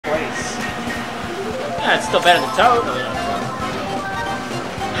That's still better than Toad. I mean,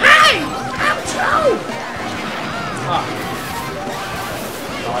 hi! I'm Toad! Oh.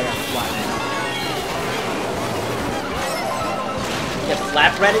 Oh, I got flattened. You got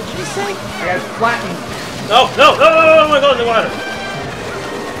flat breaded, did you say? I got flattened. No, no, no, no, no, I want to go in the water.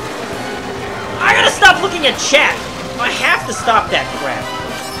 I gotta stop looking at chat. I have to stop that crap.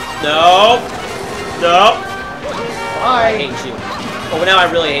 No. No. I hate you. Oh, now I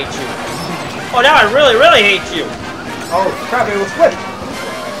really hate you. Oh, now I really, really hate you. Oh, crap, it was flipped.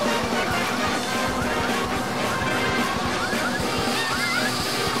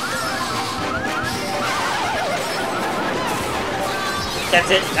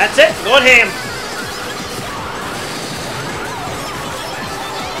 That's it. That's it. Going ham.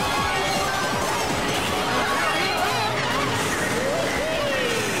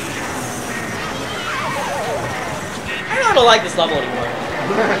 I don't like this level anymore.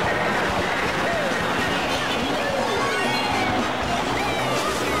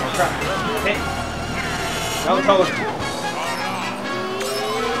 Oh, crap. Hey. No, Toad.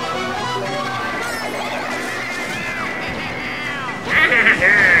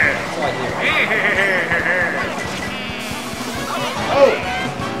 Oh!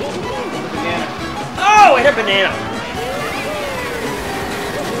 Banana. Oh, I hit a banana.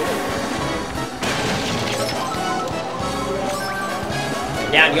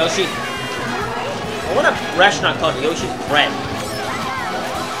 Down, Yoshi. I want a restaurant called Yoshi's Bread.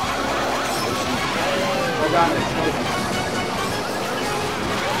 Hold on, it's moving.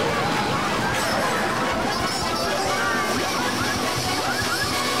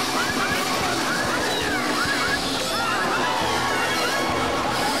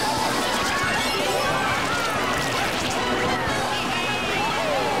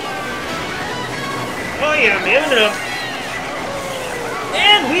 Oh yeah, man.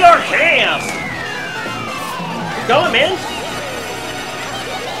 And we are ham! Keep going, man!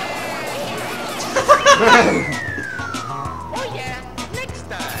 Oh yeah, next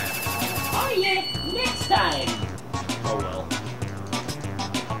time! Oh yeah, next time! Oh well.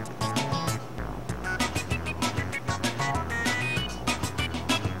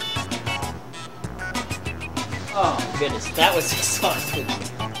 Oh goodness, that was exhausting.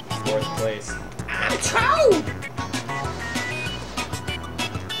 4th place. I'm Toad!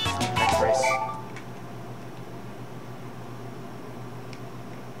 Race.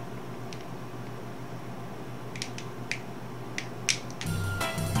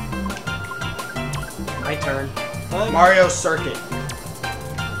 My turn. Mario Circuit.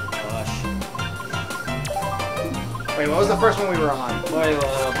 Gosh. Wait, what was the first one we were on? Mario,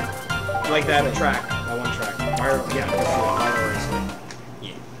 Like that track. That one track. Mario, yeah, that's the one. Mario Racing.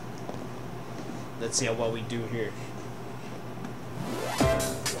 yeah. Let's see how well we do here.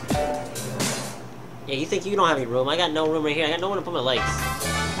 Yeah, you think you don't have any room? I got no room right here. I got nowhere to put my legs.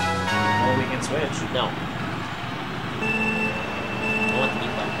 Oh, we can switch. No. I want the E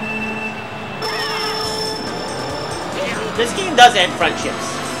button. This game does end friendships.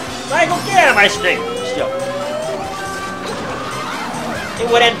 Michael, get out of my screen! Show. It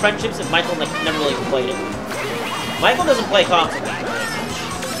would end friendships if Michael like never really played it. Michael doesn't play console games.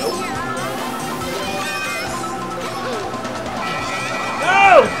 Nope.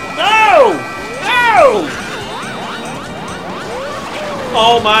 No! No! No!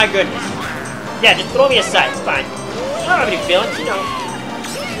 Oh my goodness. Yeah, just throw me aside, it's fine. I don't have any feelings, you know.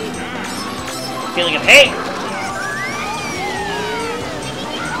 Feeling of hate.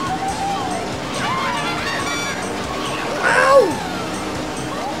 Ow!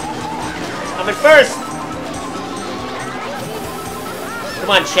 I'm in first. Come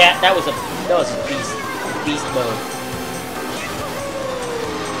on, chat. That was a beast mode.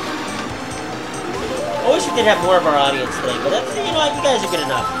 I wish we did have more of our audience today, but that's, you know, you guys are good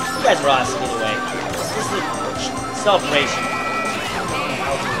enough. You guys are awesome either way. This is a celebration.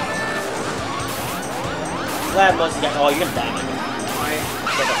 Glad most of you guys. Oh, you're gonna die, man.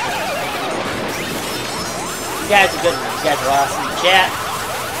 You guys are good. You guys are awesome. Chat.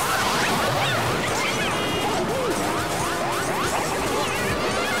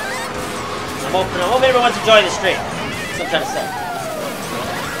 I'm hoping everyone's enjoying the stream. That's what I'm trying to say.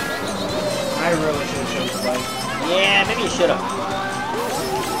 I really should have chosen Bike. Yeah, maybe you should have.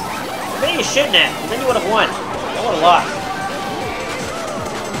 Maybe you shouldn't have, and then you would have won. I would have lost.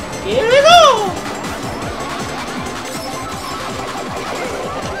 Here we go!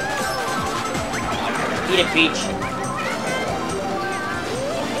 Eat it, Peach.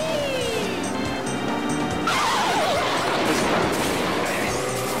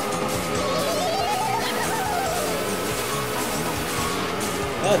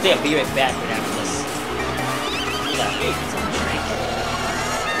 I think I'll be right back right after this. that?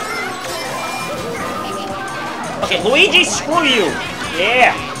 Okay, Luigi, screw you!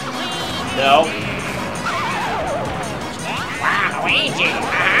 Yeah! No. Wow, Luigi!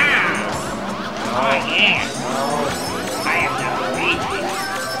 Ah! Oh yeah! I am the Luigi!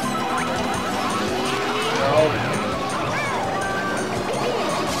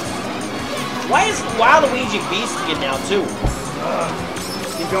 Why is Waluigi beasting it now, too?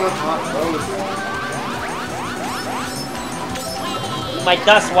 Keep going off road. My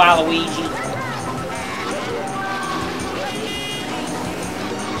dust, Waluigi.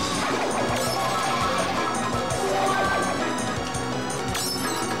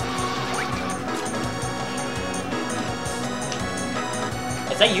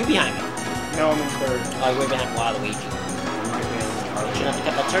 Is that you behind me? No, I'm in third. Oh, you're way behind Waluigi. Shouldn't have to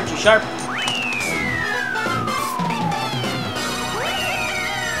cut that turn too sharp.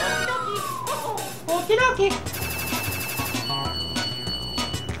 Okie dokie.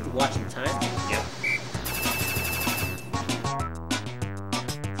 You watching the time? Yep.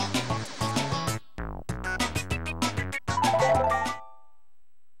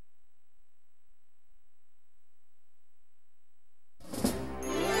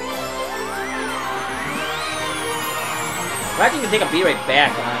 I can even think I'll be right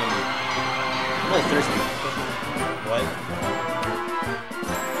back. I'm really thirsty. What?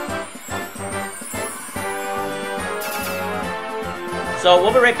 So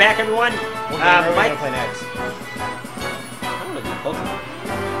we'll be right back, everyone. What game are we Mike, gonna play next? I want to do Pokemon.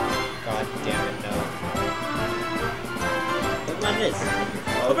 God damn it, no. Pokemon it is.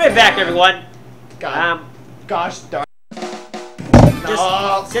 We'll be right back, everyone. God. Gosh darn.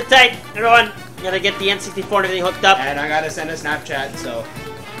 Just sit tight, everyone. Gotta get the N64 and everything hooked up. And I gotta send a Snapchat, so.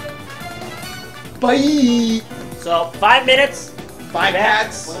 Bye! So 5 minutes. 5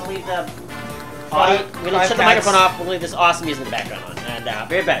 hats. We're gonna leave the Five- we're gonna five shut the cats. microphone off. We're gonna leave this awesome music in the background on, and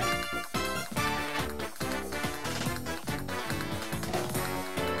be right back.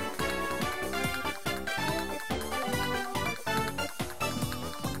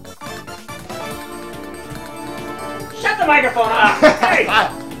 Shut the microphone off. Hey.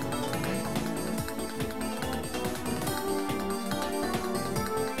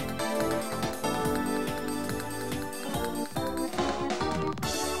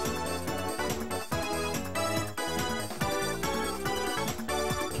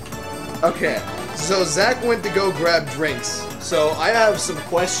 Okay, so Zach went to go grab drinks. So I have some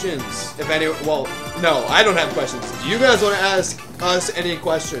questions. If any, well, no, I don't have questions. Do you guys want to ask us any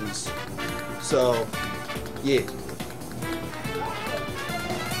questions? So, yeah.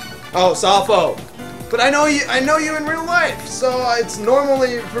 Oh, Sopho. But I know you in real life, so it's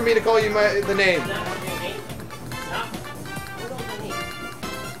normally for me to call you the name.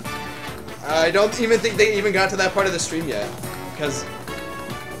 I don't even think they even got to that part of the stream yet. Because...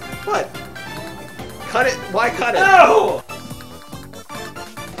 What? Cut it? Why cut it? No!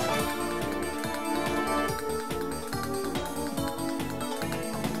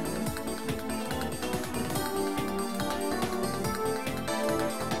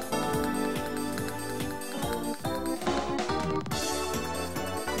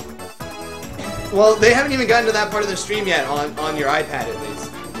 Well, they haven't even gotten to that part of the stream yet on your iPad at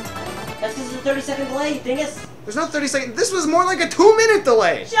least. That's because it's a 30-second delay, dingus. There's no 30 seconds. This was more like a 2-minute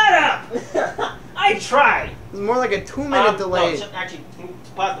delay. Shut up! I tried. It was more like a 2-minute delay. No, actually, can you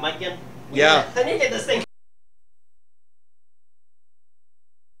pause the mic again? Yeah. I need to get this thing.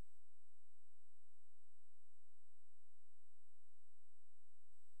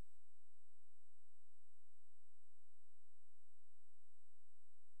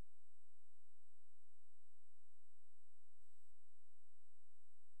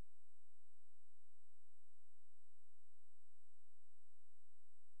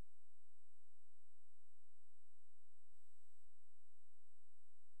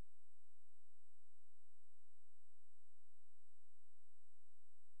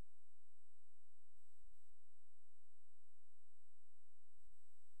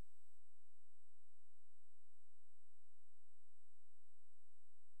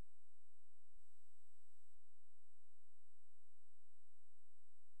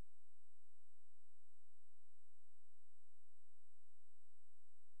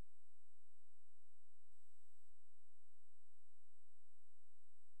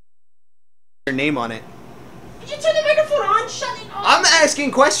 Your name on it. Did you turn the microphone on? Shut it off. I'm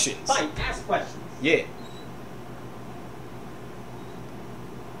asking questions. Fine, ask questions. Yeah.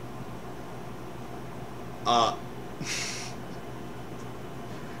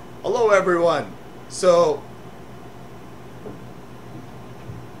 Hello everyone. So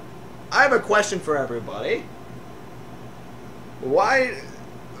I have a question for everybody. Why?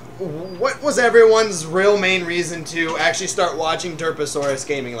 What was everyone's real main reason to actually start watching Derposaurus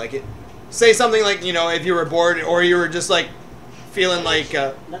Gaming? Like, say something like, you know, if you were bored or you were just like feeling like.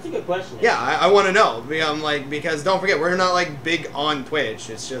 That's a good question. Yeah, I want to know. Because don't forget, we're not like big on Twitch.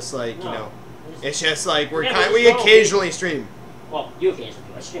 It's just like you know, it's just like we occasionally stream. Well, you occasionally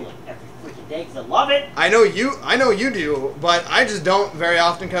do. I stream like every freaking day because I love it. I know you do, but I just don't very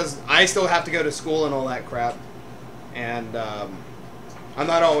often because I still have to go to school and all that crap, and I'm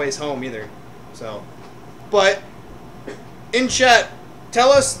not always home either. So, but in chat,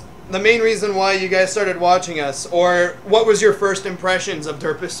 tell us the main reason why you guys started watching us, or what was your first impressions of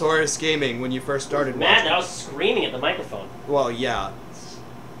Derposaurus Gaming when you first started watching? I was screaming at the microphone. Well, yeah.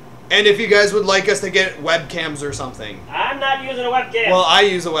 And if you guys would like us to get webcams or something. I'm not using a webcam. Well, I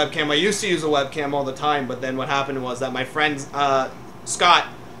use a webcam. I used to use a webcam all the time, but then what happened was that my friend Scott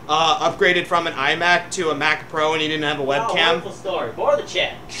upgraded from an iMac to a Mac Pro, and he didn't have a webcam. Oh, wonderful story. More the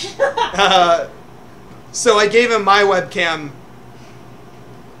chat. So I gave him my webcam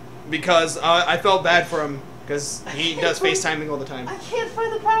because I felt bad for him because he does FaceTiming all the time. I can't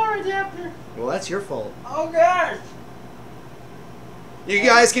find the power adapter. Well, that's your fault. Oh gosh. You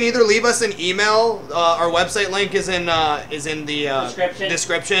guys can either leave us an email. Our website link is in the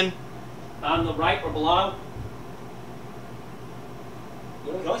description. On the right or below.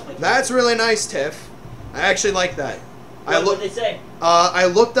 That's really nice, Tiff. I actually like that. What did they say? I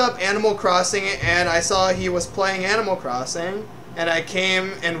looked up Animal Crossing and I saw he was playing Animal Crossing, and I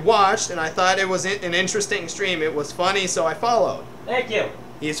came and watched, and I thought it was an interesting stream. It was funny, so I followed. Thank you.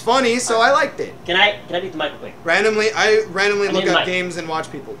 He's funny, so I liked it. Can I beat the mic quick? I randomly look up games and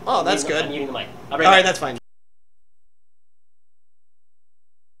watch people. Oh, that's good. I'm using the mic. All right, that's fine.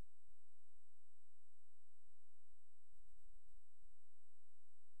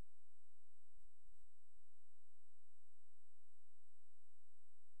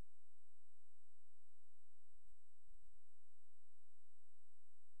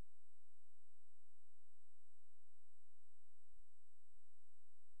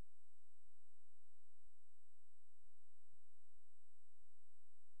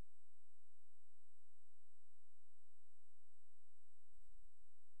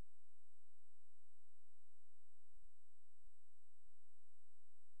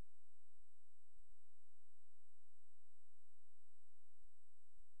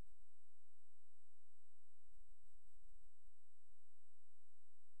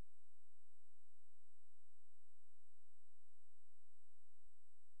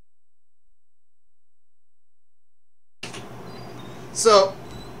 So,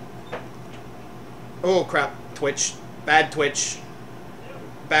 oh crap, Twitch, bad Twitch,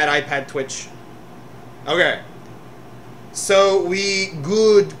 bad iPad Twitch. Okay, so we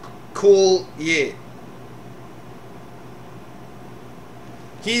good, cool, yeah.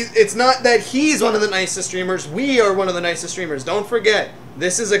 It's not that he's one of the nicest streamers, we are one of the nicest streamers. Don't forget,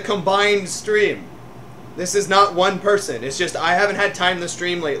 this is a combined stream. This is not one person, it's just I haven't had time to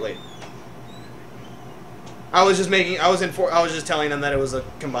stream lately. I was just telling them that it was a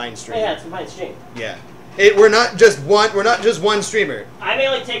combined stream. Yeah, it's a combined stream. Yeah. We're not just one streamer. I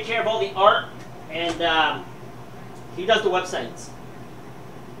mainly take care of all the art, and he does the websites.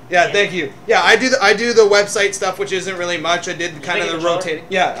 Yeah, thank you. Yeah, I do the website stuff, which isn't really much. I did kind of the rotating.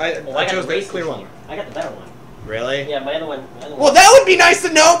 Yeah, I chose the clear one. I got the better one. Really? Yeah, my other one. Well, that would be nice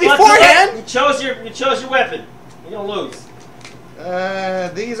to know beforehand. You chose your weapon. You're gonna lose.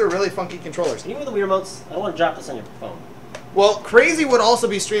 These are really funky controllers. Can you move the Wii remotes? I don't want to drop this on your phone. Well, Crazy would also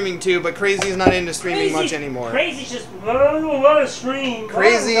be streaming too, but Crazy's not into streaming much anymore. Crazy's just, I don't want to stream.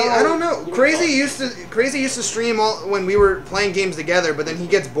 Crazy, I don't know. Crazy used to stream when we were playing games together, but then he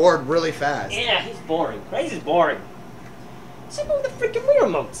gets bored really fast. Yeah, he's boring. Crazy's boring. So move the freaking Wii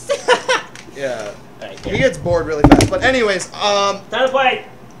remotes. Yeah. Right, he gets bored really fast. But anyways, time to play.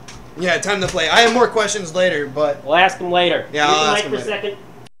 Yeah, time to play. I have more questions later, but we'll ask him later. Yeah, I'll ask him later. For a second.